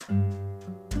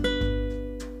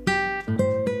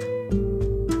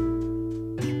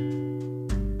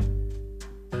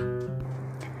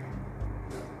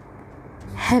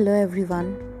Hello everyone.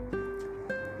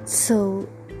 So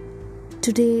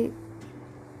today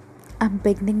I'm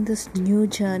beginning this new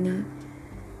journey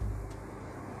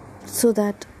so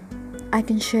that I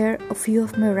can share a few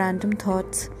of my random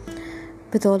thoughts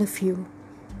with all of you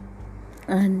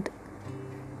and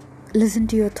listen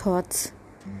to your thoughts,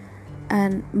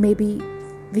 and maybe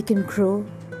we can grow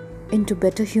into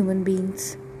better human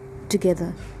beings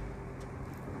together.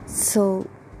 So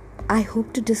I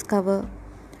hope to discover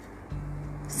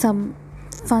some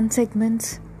fun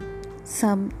segments,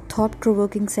 some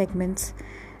thought-provoking segments,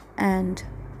 and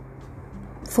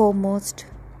foremost,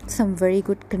 some very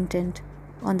good content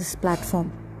on this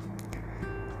platform.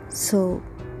 So,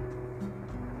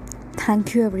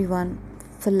 thank you everyone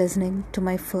for listening to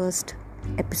my first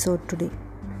episode today.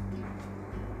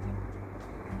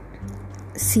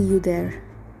 See you there.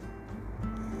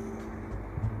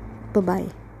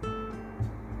 Bye-bye.